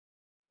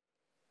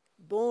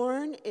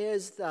Born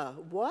is the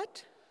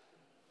what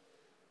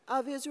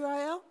of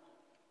Israel?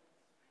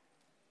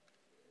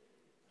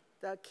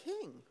 The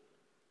king.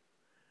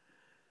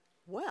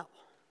 Well,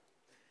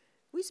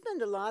 we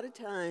spend a lot of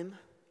time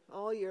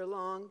all year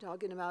long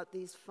talking about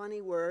these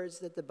funny words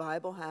that the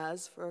Bible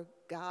has for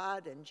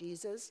God and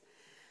Jesus.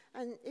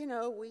 And, you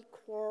know, we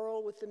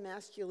quarrel with the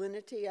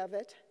masculinity of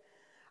it.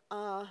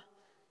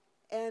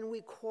 And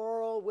we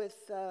quarrel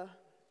with the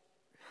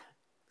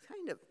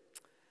kind of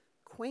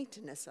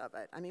quaintness of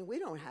it. I mean, we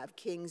don't have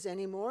kings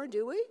anymore,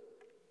 do we?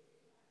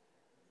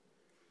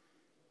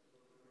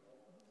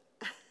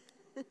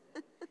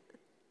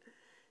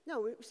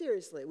 No,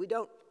 seriously, we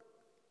don't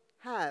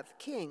have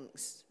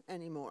kings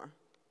anymore.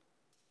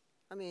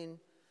 I mean,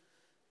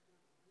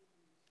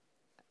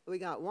 we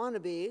got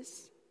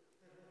wannabes.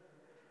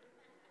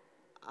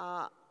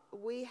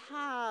 We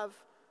have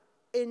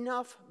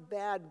enough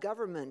bad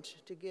government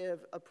to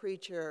give a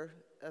preacher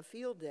a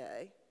field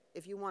day,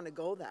 if you want to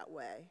go that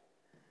way.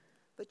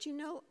 But you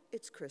know,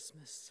 it's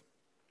Christmas.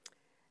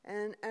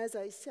 And as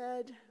I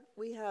said,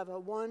 we have a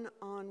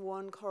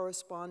one-on-one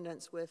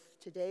correspondence with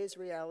today's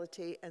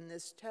reality and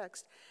this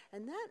text,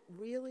 and that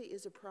really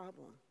is a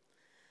problem,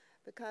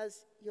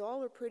 because you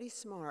all are pretty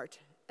smart,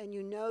 and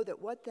you know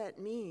that what that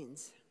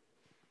means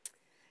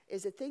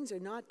is that things are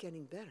not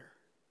getting better.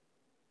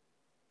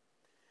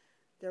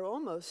 They're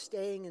almost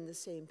staying in the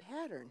same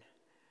pattern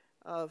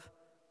of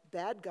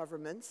bad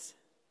governments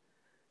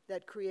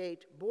that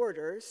create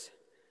borders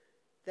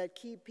that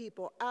keep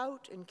people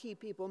out and keep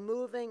people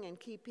moving and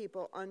keep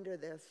people under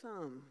their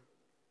thumb.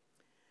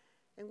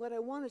 And what I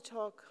want to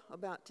talk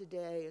about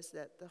today is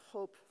that the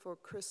hope for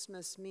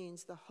Christmas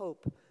means the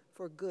hope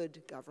for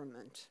good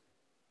government.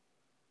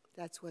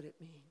 That's what it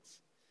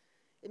means.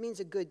 It means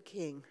a good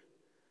king,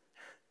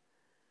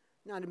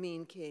 not a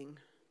mean king.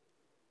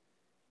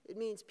 It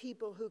means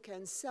people who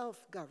can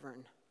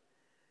self-govern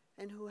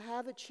and who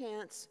have a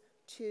chance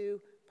to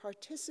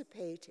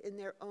participate in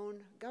their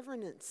own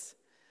governance,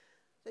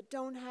 that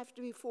don't have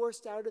to be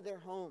forced out of their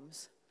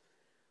homes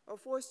or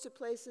forced to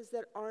places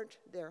that aren't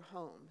their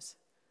homes.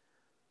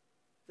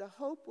 The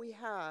hope we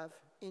have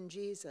in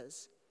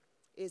Jesus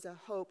is a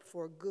hope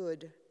for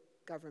good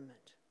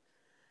government.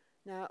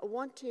 Now, I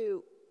want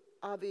to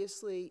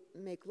obviously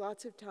make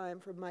lots of time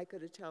for Micah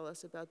to tell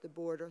us about the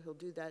border. He'll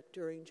do that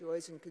during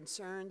Joys and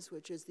Concerns,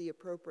 which is the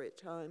appropriate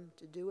time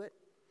to do it.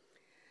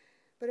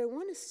 But I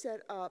want to set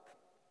up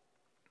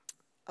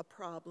a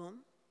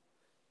problem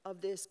of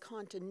this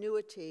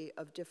continuity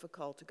of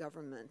difficult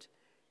government,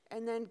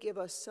 and then give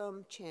us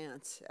some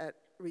chance at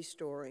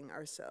restoring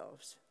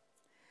ourselves.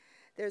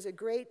 There's a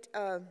great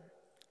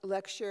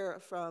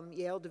lecture from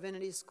Yale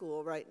Divinity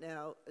School right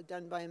now,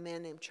 done by a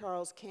man named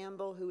Charles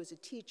Campbell, who is a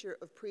teacher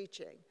of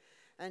preaching.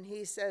 And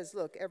he says,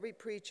 look, every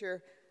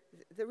preacher,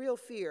 the real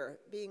fear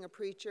being a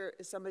preacher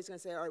is somebody's going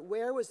to say, all right,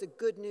 where was the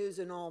good news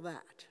in all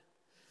that?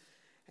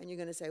 And you're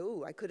going to say,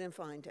 ooh, I couldn't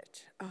find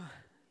it.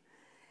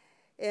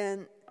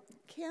 And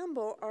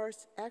Campbell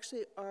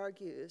actually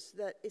argues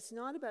that it's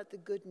not about the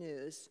good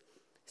news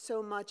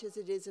so much as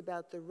it is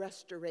about the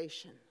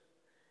restoration,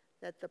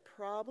 that the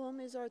problem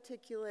is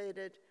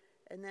articulated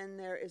and then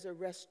there is a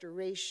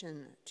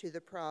restoration to the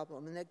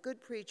problem, and that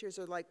good preachers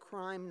are like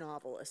crime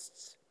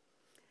novelists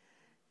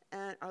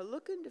and are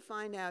looking to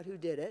find out who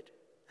did it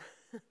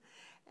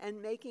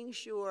and making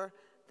sure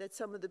that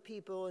some of the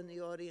people in the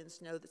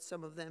audience know that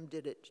some of them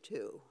did it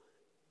too,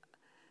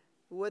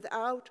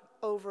 without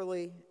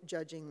overly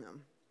judging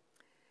them.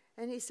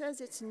 And he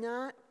says it's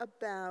not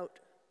about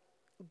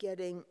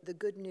getting the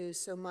good news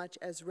so much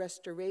as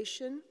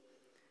restoration,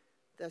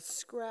 the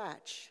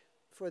scratch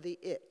for the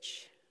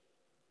itch.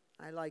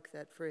 I like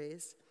that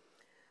phrase.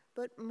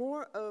 But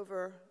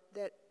moreover,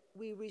 that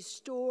we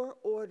restore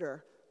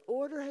order.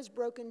 Order has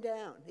broken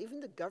down.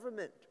 Even the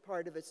government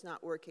part of it's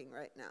not working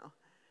right now.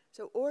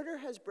 So order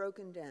has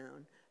broken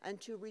down, and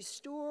to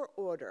restore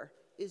order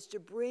is to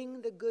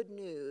bring the good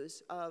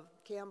news of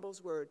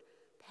Campbell's word,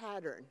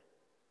 pattern.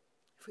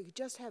 If we could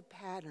just have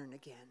pattern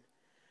again,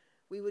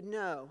 we would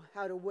know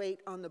how to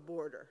wait on the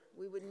border.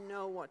 We would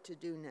know what to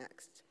do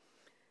next.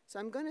 So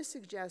I'm going to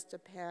suggest a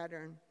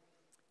pattern,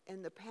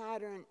 and the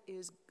pattern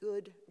is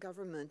good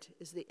government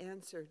is the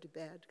answer to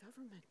bad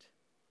government,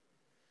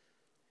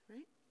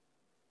 right?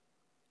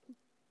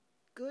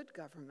 Good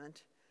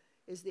government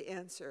is the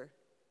answer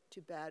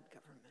to bad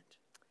government.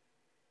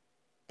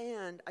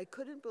 And I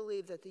couldn't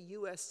believe that the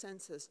U.S.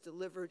 Census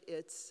delivered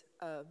its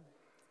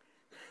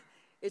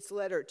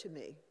letter to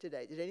me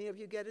today. Did any of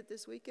you get it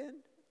this weekend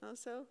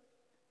also?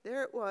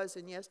 There it was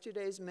in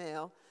yesterday's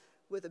mail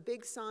with a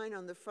big sign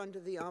on the front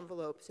of the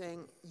envelope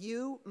saying,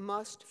 you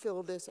must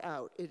fill this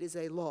out. It is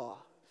a law.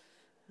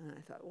 And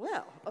I thought,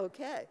 well,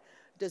 okay.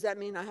 Does that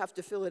mean I have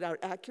to fill it out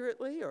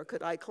accurately, or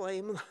could I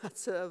claim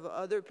lots of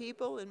other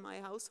people in my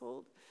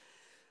household?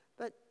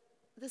 But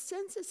the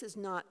census is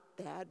not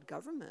bad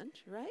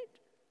government, right?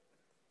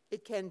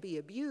 It can be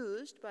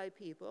abused by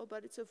people,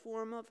 but it's a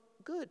form of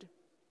good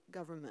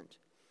government.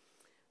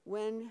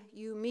 When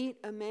you meet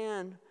a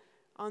man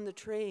on the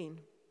train,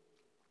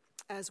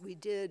 as we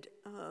did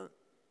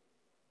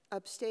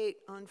upstate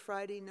on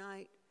Friday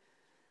night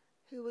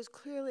who was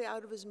clearly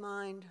out of his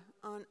mind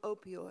on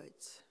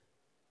opioids.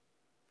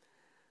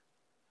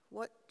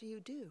 What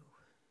do?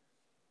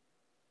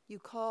 You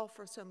call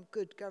for some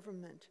good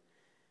government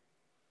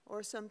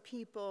or some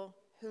people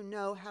who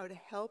know how to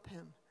help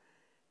him,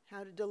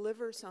 how to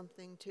deliver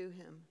something to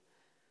him.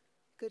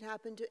 It could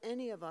happen to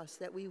any of us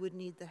that we would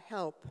need the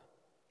help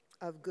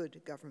of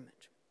good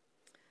government.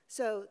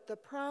 So the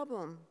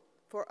problem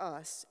for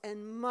us,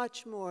 and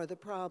much more the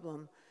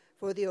problem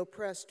for the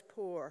oppressed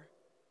poor,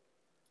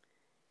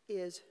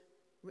 is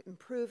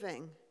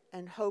improving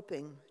and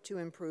hoping to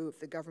improve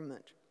the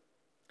government.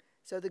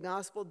 So the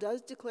gospel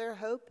does declare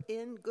hope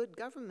in good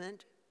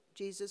government.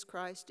 Jesus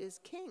Christ is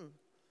King,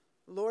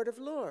 Lord of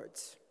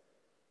Lords,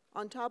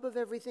 on top of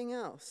everything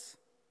else.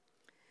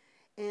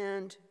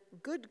 And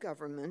good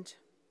government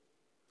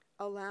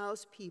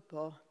allows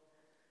people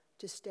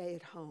to stay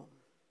at home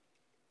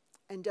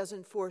and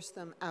doesn't force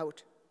them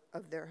out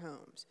of their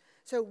homes.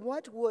 So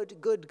what would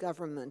good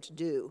government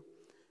do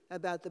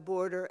about the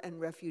border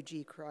and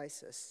refugee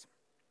crisis?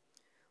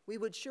 We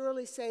would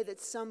surely say that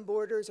some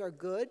borders are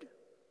good,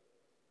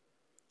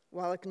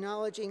 while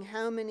acknowledging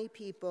how many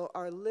people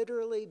are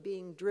literally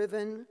being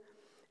driven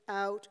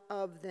out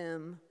of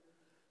them,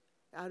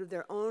 out of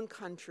their own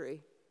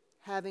country,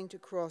 having to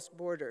cross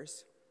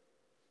borders.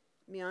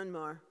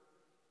 Myanmar,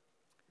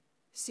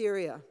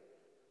 Syria,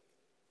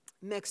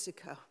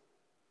 Mexico,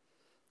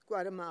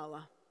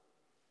 Guatemala.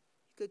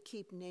 You could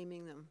keep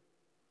naming them.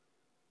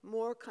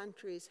 More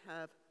countries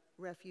have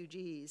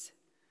refugees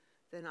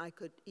than I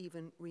could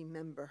even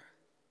remember.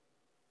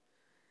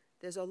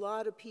 There's a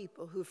lot of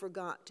people who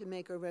forgot to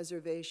make a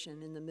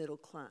reservation in the middle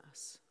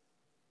class.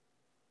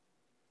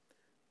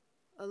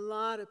 A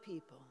lot of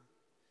people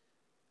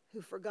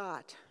who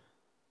forgot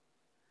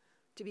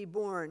to be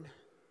born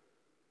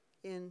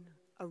in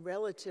a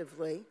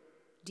relatively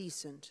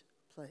decent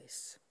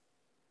place.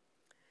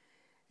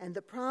 And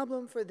the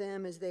problem for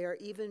them is they are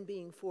even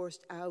being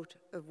forced out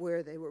of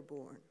where they were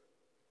born.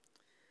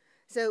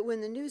 So when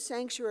the new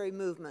sanctuary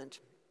movement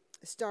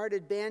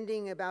started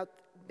bandying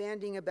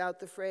about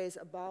the phrase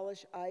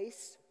abolish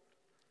ICE,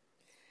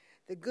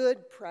 the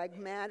good,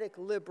 pragmatic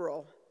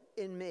liberal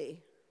in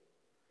me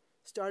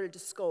started to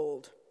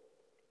scold.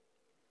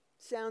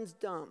 Sounds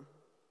dumb.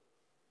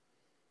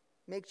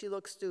 Makes you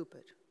look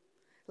stupid.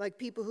 Like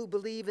people who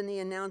believe in the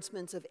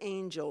announcements of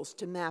angels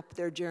to map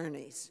their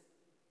journeys.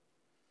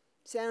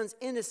 Sounds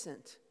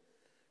innocent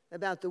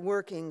about the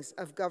workings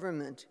of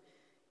government,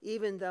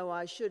 even though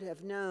I should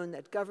have known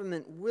that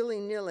government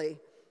willy-nilly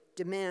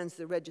demands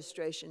the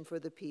registration for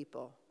the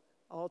people,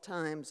 all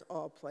times,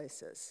 all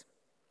places.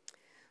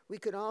 We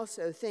could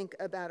also think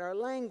about our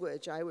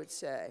language, I would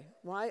say.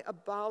 Why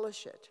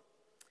abolish it?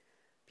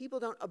 People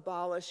don't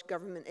abolish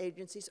government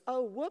agencies.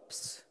 Oh,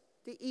 whoops,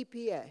 the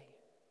EPA.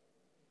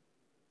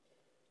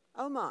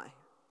 Oh my.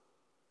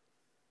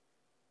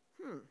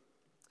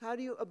 How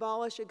do you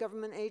abolish a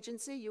government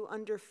agency? You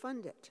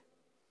underfund it.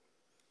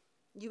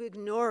 You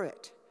ignore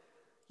it.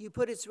 You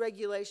put its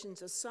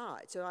regulations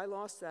aside. So I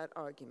lost that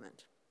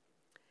argument.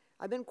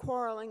 I've been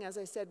quarreling, as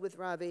I said, with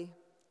Ravi,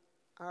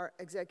 our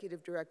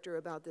executive director,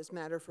 about this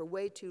matter for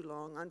way too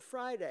long. On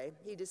Friday,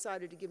 he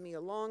decided to give me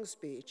a long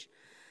speech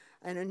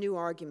and a new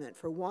argument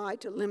for why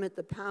to limit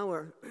the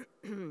power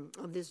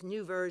of this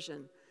new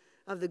version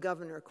of the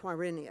governor,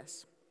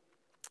 Quirinius.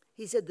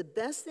 He said the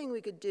best thing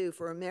we could do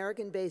for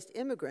American-based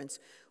immigrants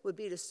would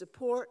be to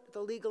support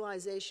the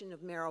legalization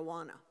of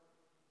marijuana.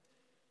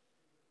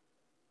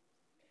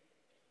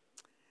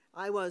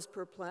 I was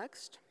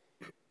perplexed.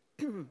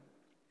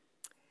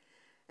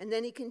 And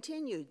then he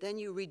continued, then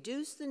you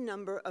reduce the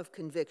number of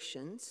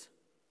convictions,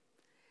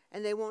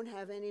 and they won't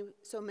have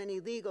so many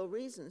legal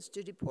reasons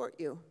to deport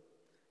you.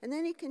 And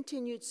then he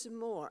continued some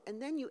more, and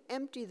then you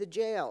empty the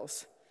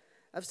jails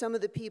of some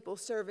of the people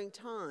serving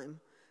time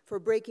for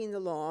breaking the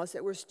laws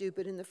that were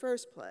stupid in the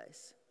first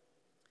place.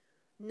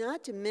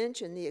 Not to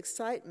mention the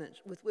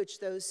excitement with which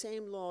those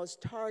same laws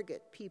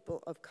target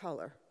people of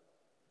color.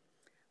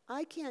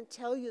 I can't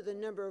tell you the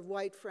number of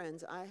white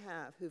friends I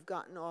have who've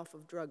gotten off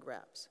of drug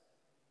raps.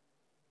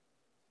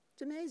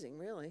 It's amazing,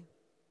 really.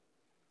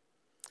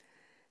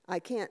 I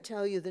can't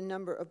tell you the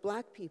number of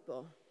black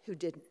people who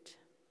didn't.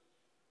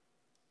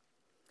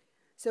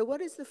 So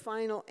what is the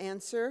final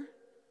answer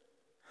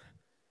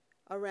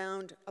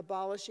around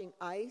abolishing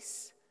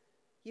ICE?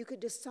 You could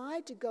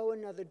decide to go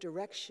another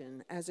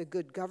direction as a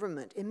good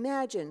government.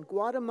 Imagine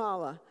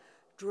Guatemala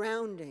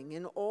drowning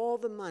in all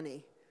the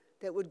money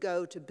that would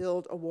go to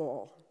build a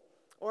wall,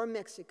 or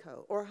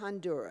Mexico, or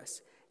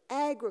Honduras,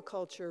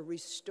 agriculture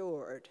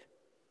restored,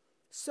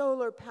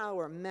 solar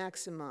power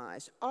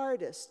maximized,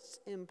 artists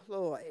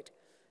employed,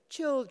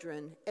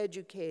 children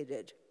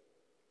educated,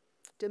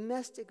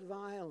 domestic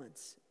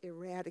violence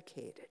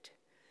eradicated,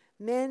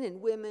 men and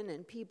women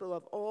and people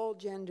of all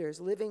genders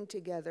living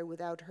together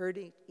without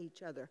hurting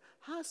each other,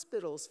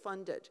 hospitals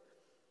funded.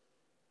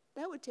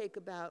 That would take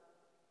about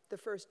the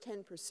first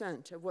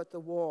 10% of what the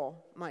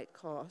wall might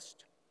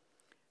cost.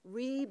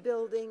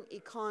 Rebuilding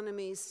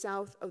economies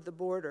south of the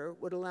border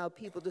would allow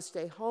people to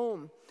stay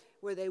home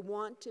where they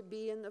want to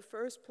be in the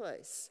first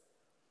place.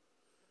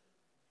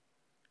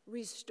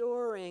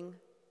 Restoring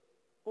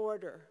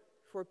order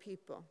for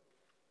people.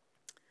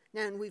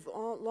 Now, and we've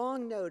all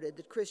long noted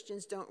that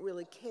Christians don't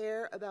really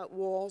care about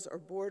walls or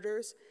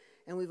borders,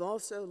 and we've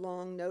also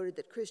long noted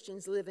that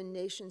Christians live in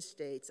nation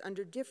states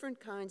under different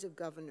kinds of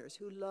governors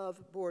who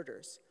love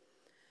borders.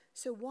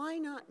 So why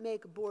not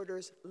make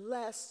borders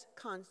less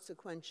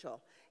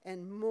consequential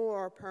and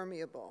more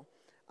permeable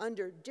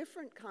under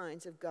different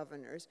kinds of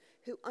governors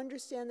who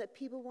understand that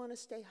people want to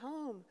stay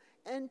home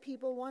and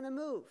people want to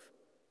move?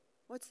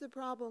 What's the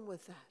problem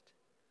with that?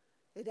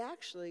 It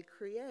actually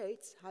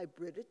creates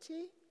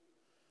hybridity.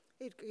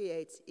 It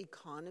creates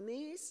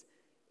economies.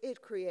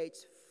 It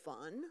creates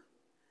fun.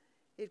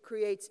 It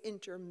creates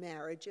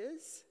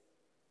intermarriages.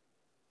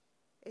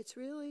 It's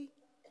really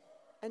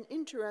an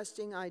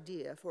interesting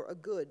idea for a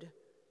good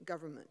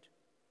government.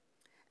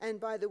 And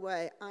by the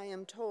way, I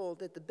am told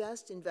that the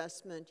best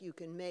investment you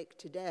can make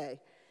today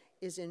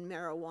is in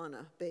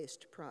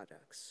marijuana-based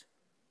products.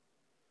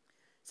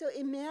 So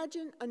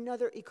imagine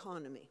another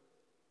economy,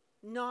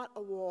 not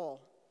a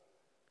wall.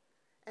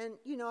 And,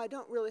 you know, I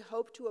don't really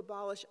hope to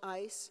abolish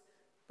ICE,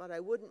 but I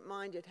wouldn't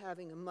mind it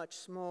having a much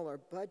smaller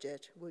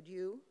budget, would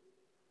you?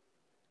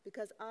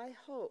 Because I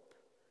hope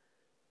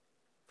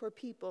for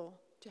people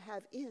to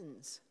have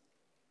inns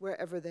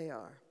wherever they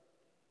are.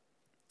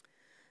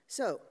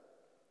 So,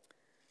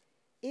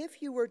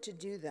 if you were to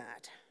do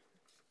that,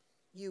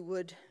 you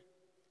would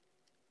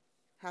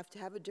have to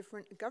have a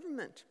different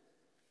government.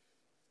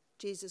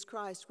 Jesus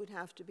Christ would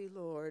have to be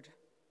Lord.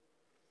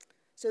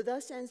 So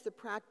thus ends the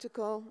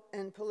practical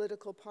and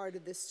political part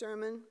of this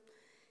sermon.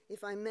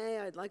 If I may,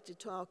 I'd like to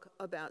talk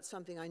about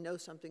something I know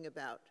something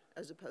about,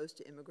 as opposed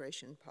to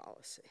immigration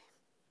policy.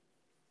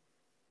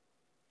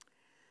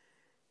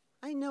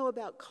 I know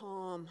about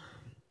calm,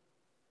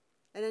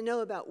 and I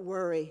know about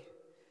worry,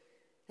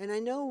 and I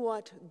know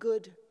what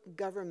good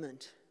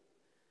government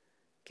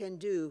can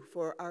do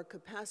for our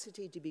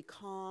capacity to be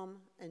calm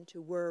and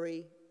to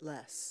worry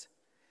less.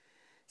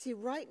 See,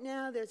 right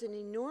now there's an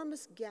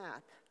enormous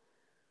gap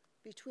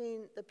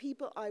between the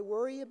people I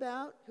worry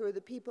about, who are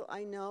the people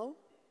I know,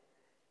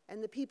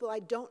 and the people I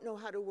don't know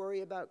how to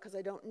worry about because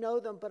I don't know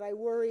them, but I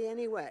worry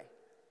anyway.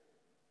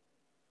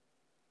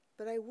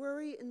 But I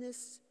worry in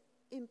this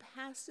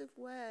impassive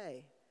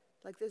way,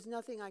 like there's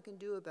nothing I can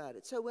do about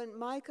it. So when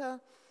Micah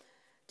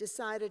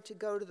decided to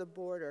go to the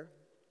border,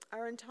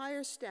 our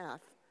entire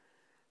staff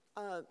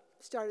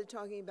started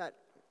talking about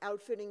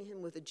outfitting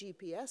him with a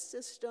GPS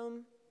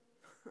system,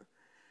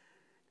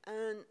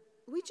 and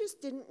we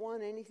just didn't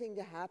want anything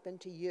to happen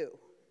to you.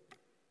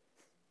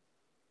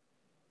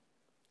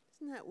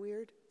 Isn't that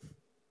weird?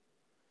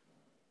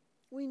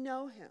 We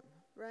know him,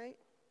 right?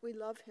 We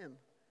love him.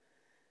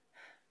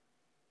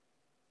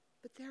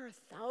 But there are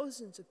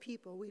thousands of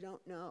people we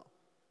don't know.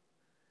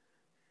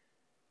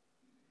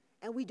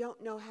 And we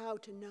don't know how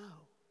to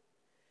know.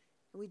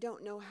 And we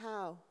don't know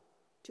how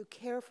to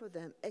care for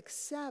them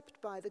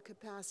except by the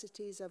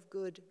capacities of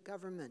good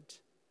government.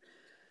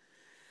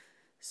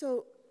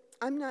 So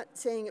I'm not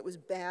saying it was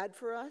bad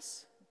for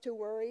us to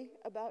worry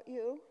about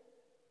you,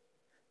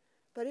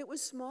 but it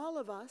was small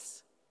of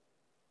us.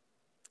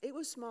 It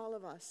was small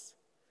of us.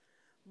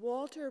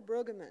 Walter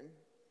Brueggemann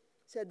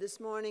said this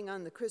morning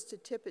on the Krista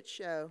Tippett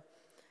show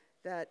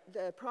that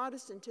the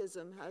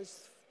Protestantism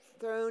has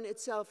thrown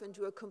itself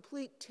into a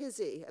complete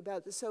tizzy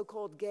about the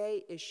so-called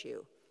gay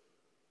issue.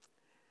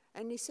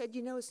 And he said,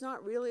 you know, it's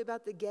not really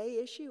about the gay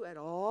issue at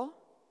all.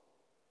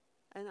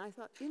 And I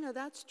thought, you know,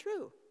 that's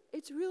true.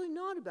 It's really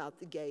not about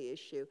the gay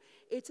issue.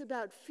 It's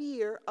about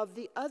fear of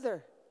the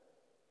other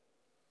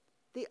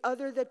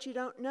that you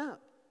don't know.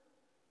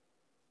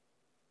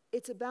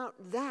 It's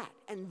about that,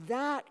 and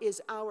that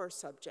is our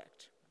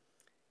subject.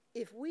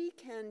 If we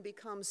can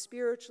become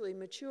spiritually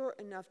mature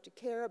enough to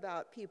care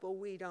about people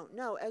we don't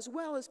know, as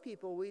well as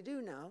people we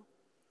do know,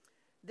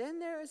 then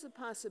there is a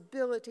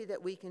possibility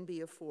that we can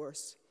be a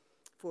force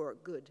for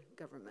good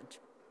government.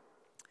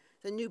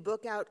 The new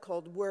book out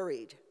called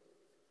Worried.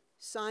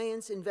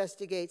 Science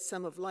investigates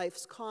some of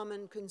life's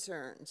common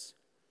concerns.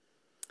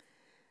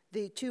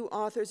 The two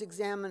authors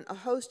examine a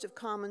host of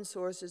common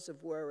sources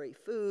of worry: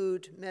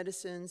 food,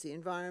 medicines, the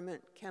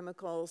environment,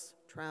 chemicals,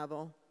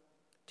 travel,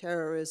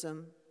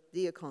 terrorism,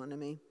 the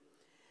economy.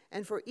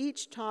 And for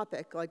each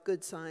topic, like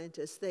good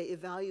scientists, they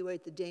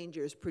evaluate the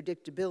danger's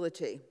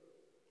predictability.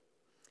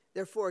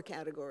 There are 4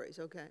 categories,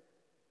 okay?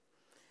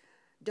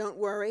 Don't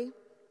worry,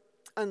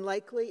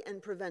 unlikely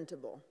and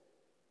preventable.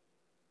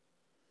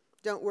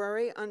 Don't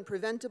worry,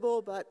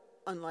 unpreventable but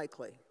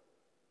unlikely.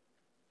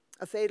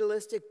 A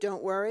fatalistic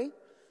don't worry,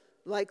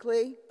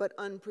 likely but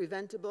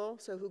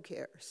unpreventable, so who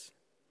cares?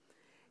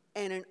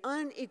 And an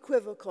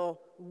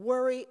unequivocal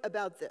worry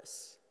about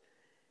this.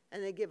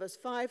 And they give us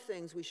 5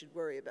 things we should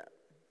worry about.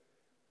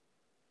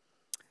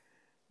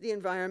 The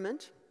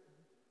environment,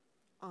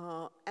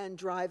 and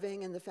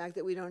driving, and the fact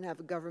that we don't have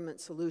a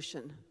government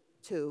solution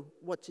to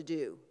what to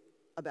do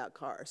about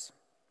cars.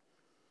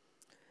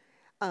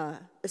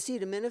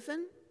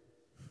 Acetaminophen,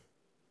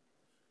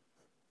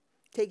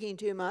 taking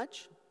too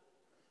much,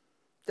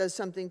 does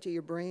something to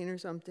your brain or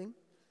something.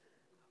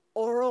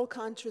 Oral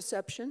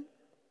contraception,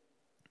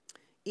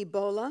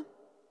 Ebola,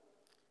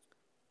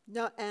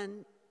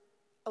 and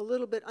a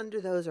little bit under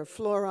those are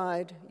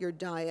fluoride, your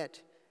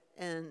diet,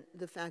 and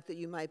the fact that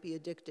you might be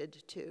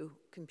addicted to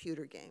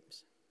computer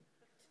games.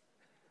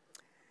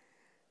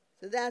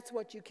 So that's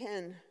what you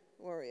can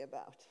worry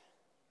about.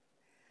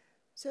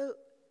 So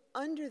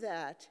under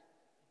that,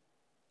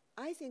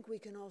 I think we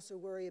can also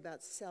worry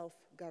about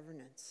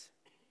self-governance,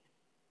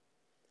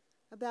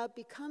 about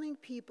becoming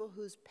people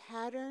whose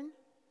pattern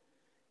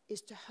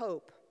is to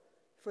hope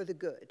for the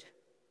good,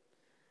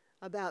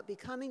 about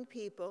becoming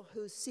people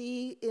who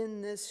see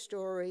in this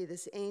story,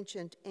 this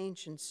ancient,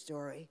 ancient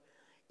story,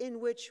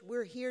 in which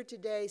we're here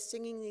today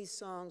singing these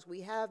songs.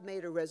 We have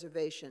made a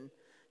reservation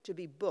to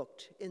be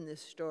booked in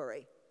this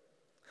story.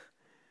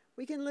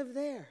 We can live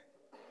there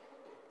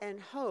and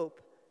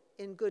hope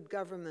in good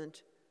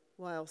government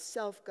while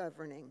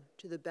self-governing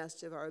to the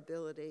best of our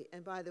ability.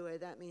 And by the way,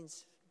 that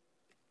means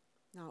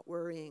not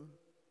worrying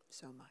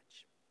so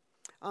much.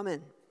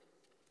 Amen.